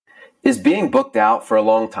Is being booked out for a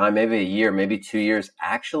long time, maybe a year, maybe 2 years,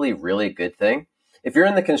 actually really a good thing? If you're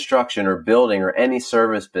in the construction or building or any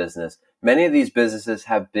service business, many of these businesses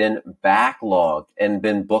have been backlogged and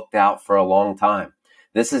been booked out for a long time.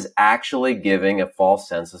 This is actually giving a false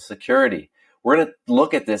sense of security. We're going to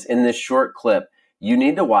look at this in this short clip. You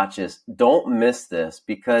need to watch this. Don't miss this,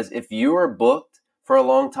 because if you are booked for a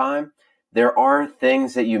long time, there are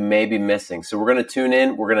things that you may be missing. So we're going to tune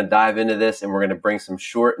in, we're going to dive into this, and we're going to bring some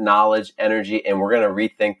short knowledge, energy, and we're going to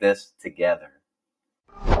rethink this together.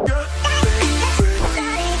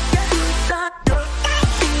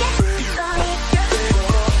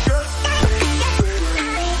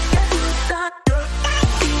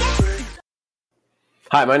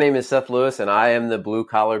 Hi, my name is Seth Lewis, and I am the Blue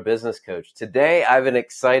Collar Business Coach. Today, I have an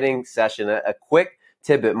exciting session, a quick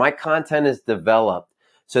tidbit. My content is developed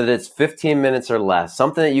so that it's 15 minutes or less,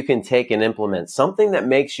 something that you can take and implement, something that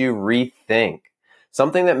makes you rethink,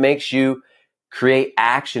 something that makes you create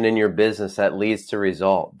action in your business that leads to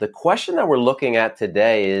result. The question that we're looking at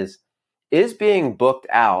today is being booked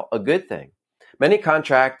out a good thing? Many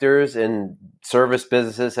contractors and service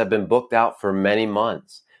businesses have been booked out for many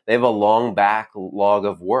months. They have a long backlog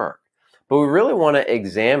of work. But we really want to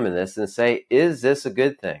examine this and say, is this a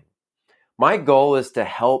good thing? My goal is to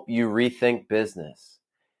help you rethink business,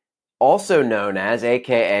 also known as,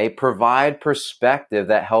 AKA, provide perspective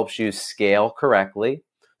that helps you scale correctly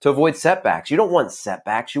to avoid setbacks. You don't want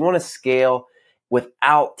setbacks. You want to scale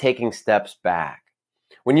without taking steps back.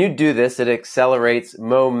 When you do this, it accelerates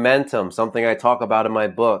momentum, something I talk about in my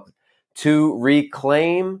book, to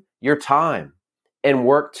reclaim your time and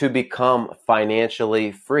work to become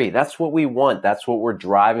financially free. That's what we want. That's what we're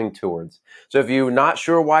driving towards. So if you're not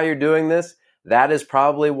sure why you're doing this, that is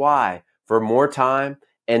probably why, for more time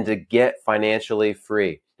and to get financially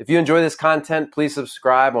free. If you enjoy this content, please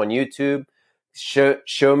subscribe on YouTube.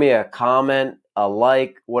 Show me a comment, a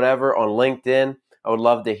like, whatever on LinkedIn. I would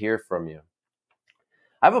love to hear from you.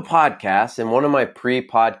 I have a podcast. In one of my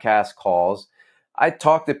pre-podcast calls, I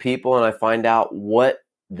talk to people and I find out what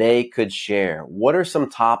they could share. What are some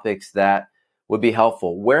topics that would be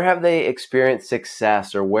helpful? Where have they experienced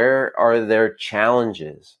success, or where are their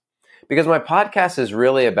challenges? Because my podcast is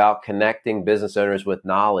really about connecting business owners with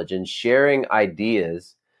knowledge and sharing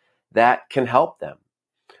ideas that can help them.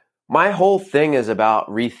 My whole thing is about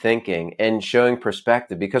rethinking and showing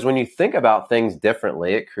perspective, because when you think about things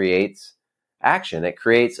differently, it creates action. It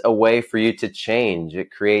creates a way for you to change. It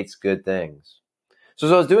creates good things. So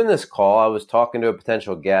as I was doing this call, I was talking to a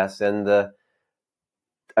potential guest, and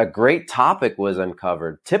a great topic was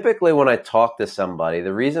uncovered. Typically, when I talk to somebody,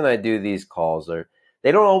 the reason I do these calls are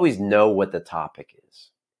they don't always know what the topic is.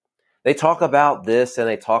 They talk about this and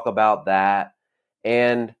they talk about that,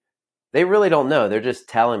 and they really don't know. They're just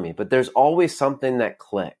telling me. But there's always something that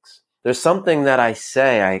clicks. There's something that I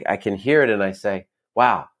say, I can hear it, and I say,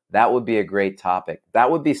 wow, that would be a great topic. That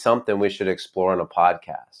would be something we should explore on a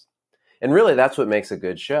podcast. And really, that's what makes a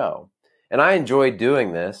good show. And I enjoy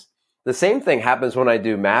doing this. The same thing happens when I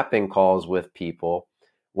do mapping calls with people,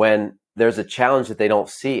 when there's a challenge that they don't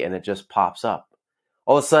see and it just pops up.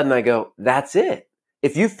 All of a sudden I go, that's it.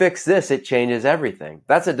 If you fix this, it changes everything.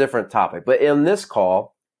 That's a different topic. But in this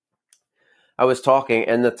call, I was talking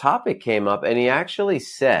and the topic came up, and he actually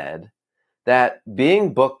said that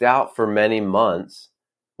being booked out for many months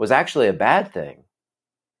was actually a bad thing.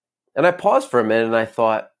 And I paused for a minute and I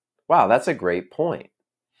thought, wow, that's a great point.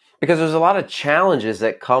 Because there's a lot of challenges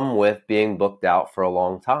that come with being booked out for a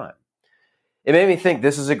long time. It made me think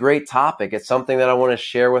this is a great topic. It's something that I want to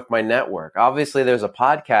share with my network. Obviously, there's a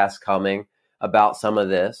podcast coming about some of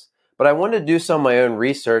this, but I wanted to do some of my own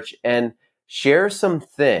research and share some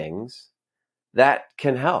things that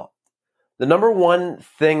can help. The number one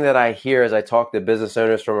thing that I hear as I talk to business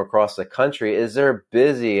owners from across the country is they're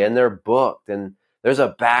busy and they're booked and there's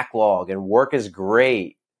a backlog and work is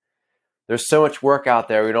great. There's so much work out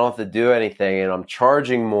there, we don't have to do anything, and I'm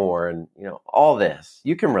charging more, and all this.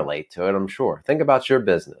 You can relate to it, I'm sure. Think about your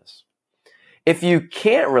business. If you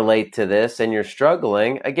can't relate to this and you're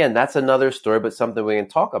struggling, again, that's another story, but something we can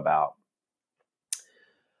talk about.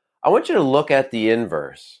 I want you to look at the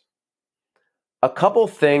inverse. A couple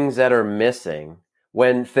things that are missing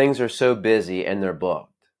when things are so busy and they're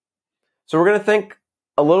booked. So we're going to think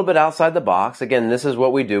a little bit outside the box. Again, this is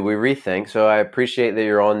what we do. We rethink. So I appreciate that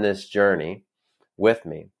you're on this journey with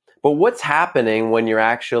me. But what's happening when you're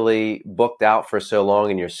actually booked out for so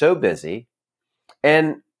long and you're so busy?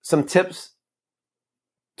 And some tips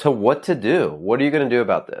to what to do. What are you going to do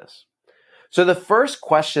about this? So the first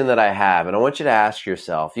question that I have, and I want you to ask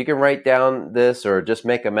yourself, you can write down this or just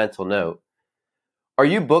make a mental note. Are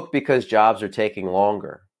you booked because jobs are taking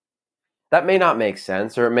longer? That may not make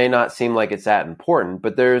sense, or it may not seem like it's that important,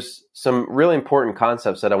 but there's some really important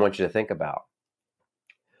concepts that I want you to think about.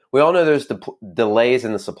 We all know there's delays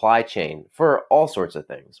in the supply chain for all sorts of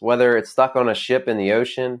things, whether it's stuck on a ship in the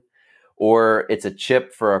ocean, or it's a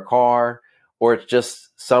chip for a car, or it's just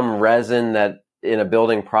some resin that in a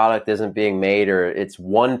building product isn't being made, or it's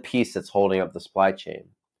one piece that's holding up the supply chain.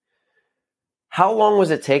 How long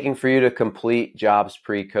was it taking for you to complete jobs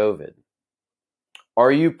pre-COVID?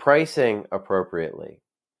 Are you pricing appropriately?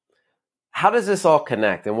 How does this all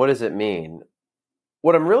connect, and what does it mean?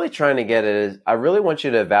 What I'm really trying to get at is I really want you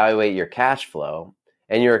to evaluate your cash flow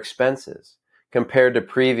and your expenses compared to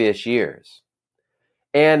previous years.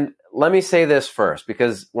 And let me say this first,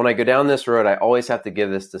 because when I go down this road, I always have to give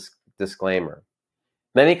this disclaimer.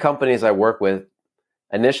 Many companies I work with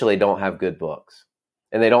initially don't have good books,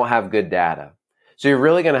 and they don't have good data. So you're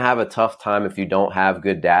really going to have a tough time if you don't have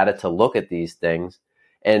good data to look at these things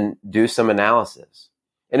and do some analysis.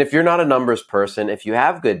 And if you're not a numbers person, if you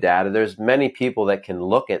have good data, there's many people that can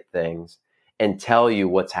look at things and tell you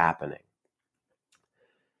what's happening.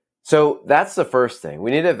 So that's the first thing.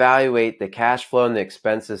 We need to evaluate the cash flow and the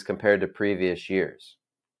expenses compared to previous years.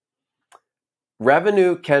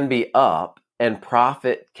 Revenue can be up and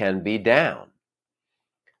profit can be down.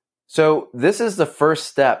 So this is the first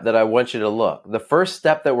step that I want you to look. The first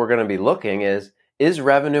step that we're going to be looking is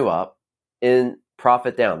revenue up and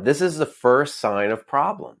profit down? This is the first sign of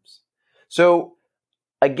problems. So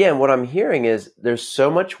again, what I'm hearing is there's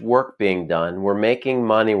so much work being done. We're making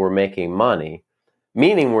money,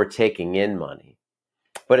 meaning we're taking in money,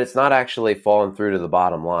 but it's not actually falling through to the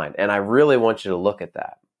bottom line. And I really want you to look at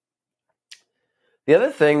that. The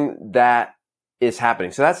other thing that is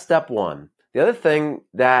happening, so that's step one. The other thing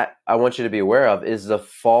that I want you to be aware of is the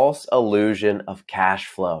false illusion of cash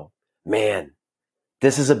flow. Man,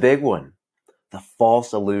 this is a big one. The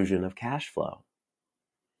false illusion of cash flow.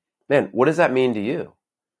 Man, what does that mean to you?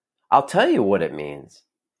 I'll tell you what it means.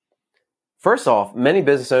 First off, many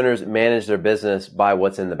business owners manage their business by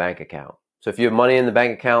what's in the bank account. So if you have money in the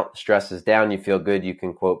bank account, stress is down, you feel good, you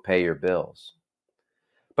can, quote, pay your bills.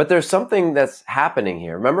 But there's something that's happening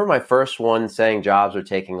here. Remember my first one saying jobs are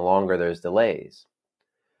taking longer, there's delays.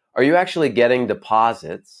 Are you actually getting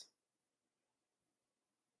deposits,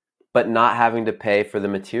 but not having to pay for the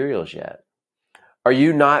materials yet? Are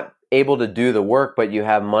you not able to do the work, but you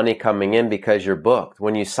have money coming in because you're booked?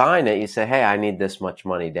 When you sign it, you say, hey, I need this much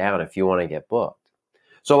money down if you want to get booked.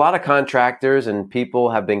 So a lot of contractors and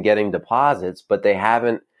people have been getting deposits, but they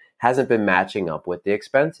hasn't been matching up with the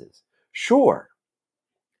expenses. Sure,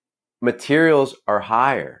 materials are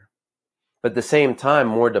higher, but at the same time,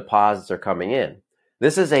 more deposits are coming in.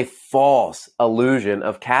 This is a false illusion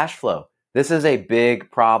of cash flow. This is a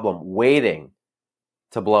big problem waiting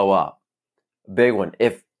to blow up. Big one.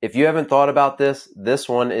 If you haven't thought about this, this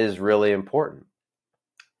one is really important.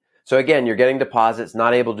 So again, you're getting deposits,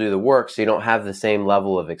 not able to do the work, so you don't have the same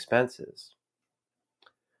level of expenses.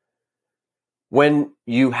 When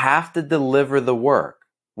you have to deliver the work,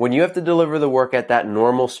 at that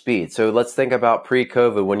normal speed, so let's think about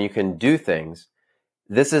pre-COVID when you can do things,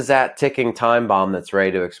 this is that ticking time bomb that's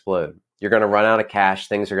ready to explode. You're going to run out of cash,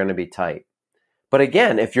 things are going to be tight. But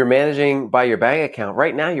again, if you're managing by your bank account,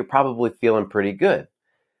 right now you're probably feeling pretty good.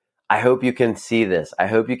 I hope you can see this. I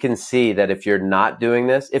hope you can see that if you're not doing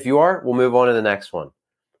this, if you are, we'll move on to the next one.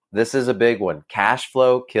 This is a big one. Cash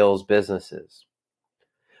flow kills businesses.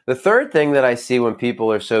 The third thing that I see when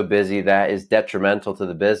people are so busy that is detrimental to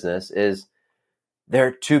the business is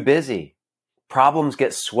they're too busy. Problems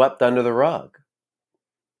get swept under the rug.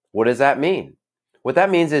 What does that mean? What that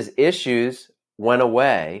means is issues went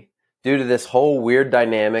away due to this whole weird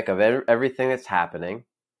dynamic of everything that's happening.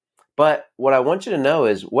 But what I want you to know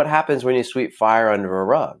is what happens when you sweep fire under a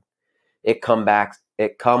rug. It comes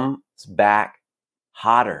back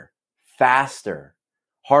hotter, faster,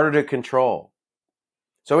 harder to control.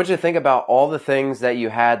 So I want you to think about all the things that you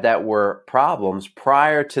had that were problems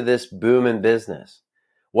prior to this boom in business.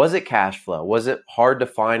 Was it cash flow? Was it hard to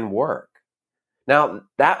find work? Now,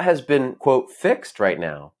 that has been, quote, fixed right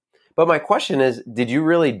now. But my question is, did you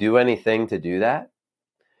really do anything to do that?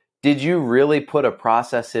 Did you really put a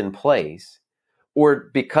process in place?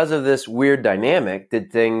 Or because of this weird dynamic,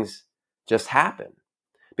 did things just happen?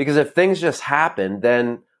 Because if things just happen,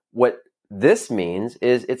 then what this means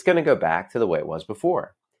is it's going to go back to the way it was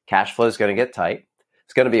before. Cash flow is going to get tight.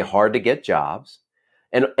 It's going to be hard to get jobs.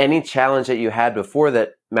 And any challenge that you had before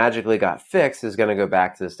that magically got fixed is going to go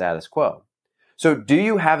back to the status quo. So do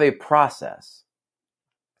you have a process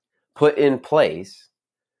put in place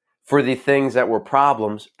for the things that were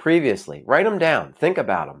problems previously? Write them down. Think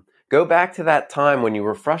about them. Go back to that time when you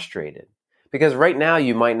were frustrated. Because right now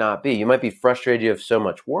you might not be. You might be frustrated you have so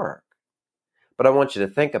much work. But I want you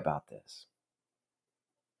to think about this.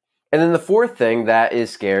 And then the fourth thing that is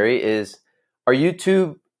scary is, are you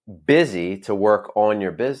too busy to work on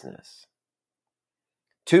your business?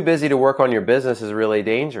 Too busy to work on your business is really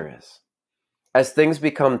dangerous. As things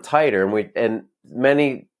become tighter, and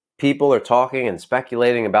many people are talking and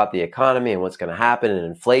speculating about the economy and what's going to happen, and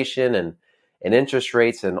inflation and interest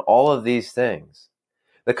rates and all of these things.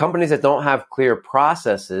 The companies that don't have clear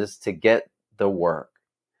processes to get the work,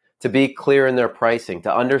 to be clear in their pricing,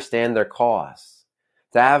 to understand their costs,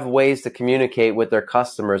 to have ways to communicate with their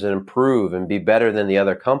customers and improve and be better than the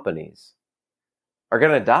other companies, are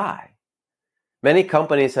going to die. Many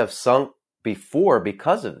companies have sunk before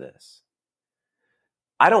because of this.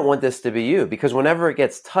 I don't want this to be you, because whenever it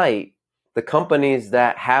gets tight, the companies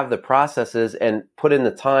that have the processes and put in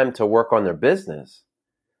the time to work on their business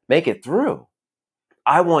make it through.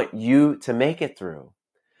 I want you to make it through.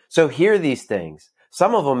 So hear these things.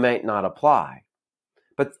 Some of them may not apply,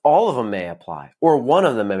 but all of them may apply, or one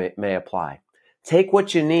of them may apply. Take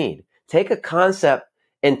what you need. Take a concept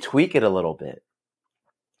and tweak it a little bit.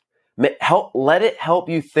 Let it help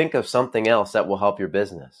you think of something else that will help your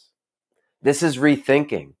business. This is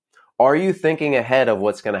rethinking. Are you thinking ahead of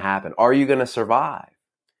what's going to happen? Are you going to survive?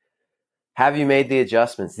 Have you made the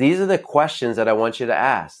adjustments? These are the questions that I want you to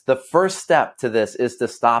ask. The first step to this is to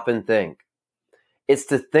stop and think. It's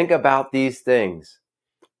to think about these things.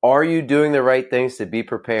 Are you doing the right things to be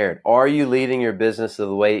prepared? Are you leading your business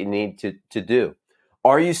the way you need to do?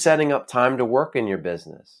 Are you setting up time to work in your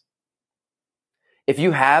business? If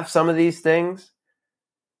you have some of these things,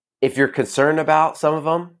 if you're concerned about some of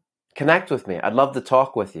them, connect with me. I'd love to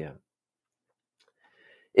talk with you.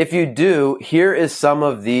 If you do, here is some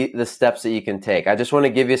of the steps that you can take. I just want to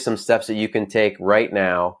give you some steps that you can take right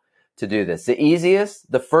now to do this.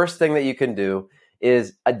 The first thing that you can do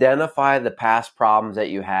is identify the past problems that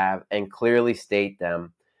you have and clearly state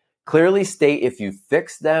them. Clearly state if you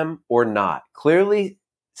fixed them or not. Clearly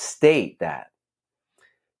state that.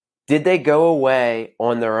 Did they go away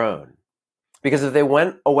on their own? Because if they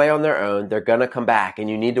went away on their own, they're going to come back, and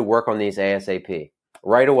you need to work on these ASAP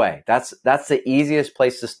right away. That's the easiest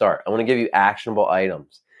place to start. I want to give you actionable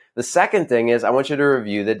items. The second thing is I want you to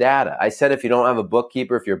review the data. I said if you don't have a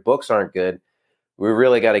bookkeeper, if your books aren't good, we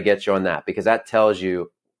really got to get you on that, because that tells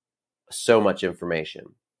you so much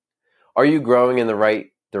information. Are you growing in the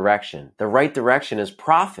right direction? The right direction is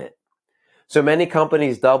profit. So many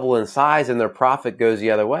companies double in size and their profit goes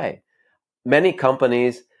the other way. Many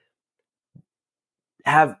companies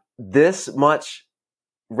have this much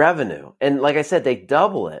revenue, and like I said, they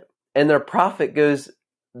double it and their profit goes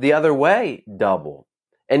the other way, double,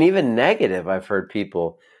 and even negative. I've heard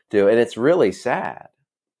people do, and it's really sad.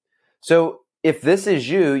 So if this is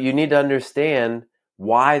you, you need to understand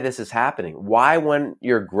why this is happening. Why, when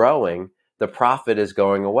you're growing, the profit is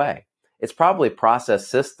going away. It's probably process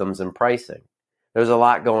systems and pricing. There's a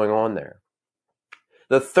lot going on there.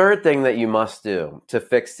 The third thing that you must do to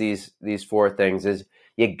fix these four things is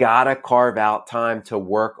you gotta carve out time to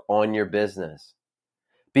work on your business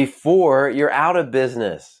before you're out of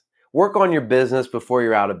business. Work on your business before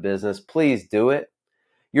you're out of business. Please do it.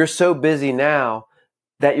 You're so busy now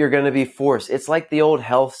that you're going to be forced. It's like the old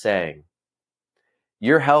health saying.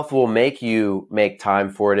 Your health will make you make time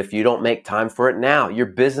for it if you don't make time for it now. Your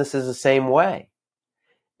business is the same way.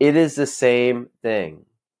 It is the same thing.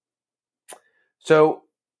 So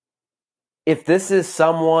if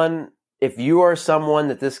you are someone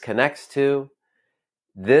that this connects to,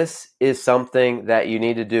 this is something that you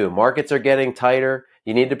need to do. Markets are getting tighter.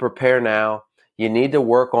 You need to prepare now. You need to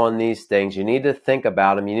work on these things. You need to think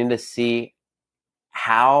about them. You need to see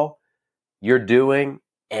how you're doing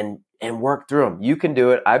and work through them. You can do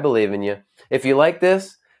it. I believe in you. If you like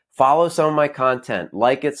this, follow some of my content.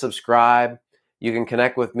 Like it, subscribe. You can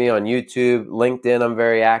connect with me on YouTube, LinkedIn, I'm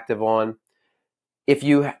very active on. If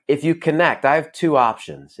you connect, I have two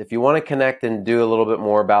options. If you want to connect and do a little bit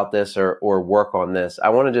more about this or work on this, I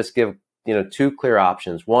want to just give two clear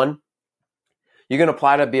options. One, you can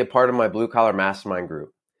apply to be a part of my Blue Collar Mastermind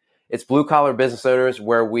group. It's Blue Collar Business Owners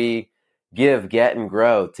where we give, get, and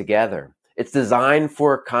grow together. It's designed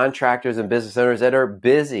for contractors and business owners that are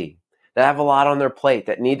busy, that have a lot on their plate,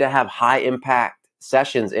 that need to have high impact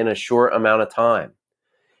sessions in a short amount of time.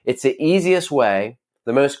 It's the easiest way,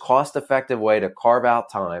 the most cost-effective way to carve out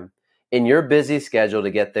time in your busy schedule to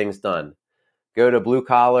get things done. Go to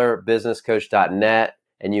BlueCollarBusinessCoach.net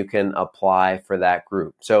and you can apply for that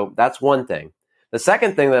group. So that's one thing. The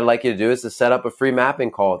second thing that I'd like you to do is to set up a free mapping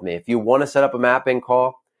call with me. If you want to set up a mapping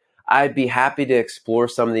call, I'd be happy to explore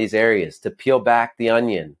some of these areas, to peel back the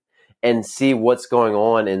onion and see what's going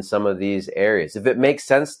on in some of these areas. If it makes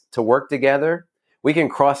sense to work together, we can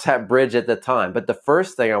cross that bridge at the time. But the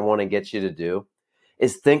first thing I want to get you to do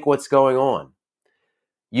is think what's going on.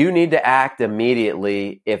 You need to act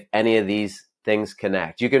immediately if any of these things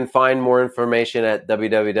connect. You can find more information at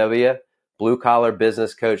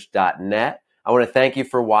www.bluecollarbusinesscoach.net. I want to thank you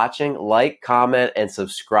for watching. Like, comment, and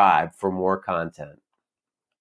subscribe for more content.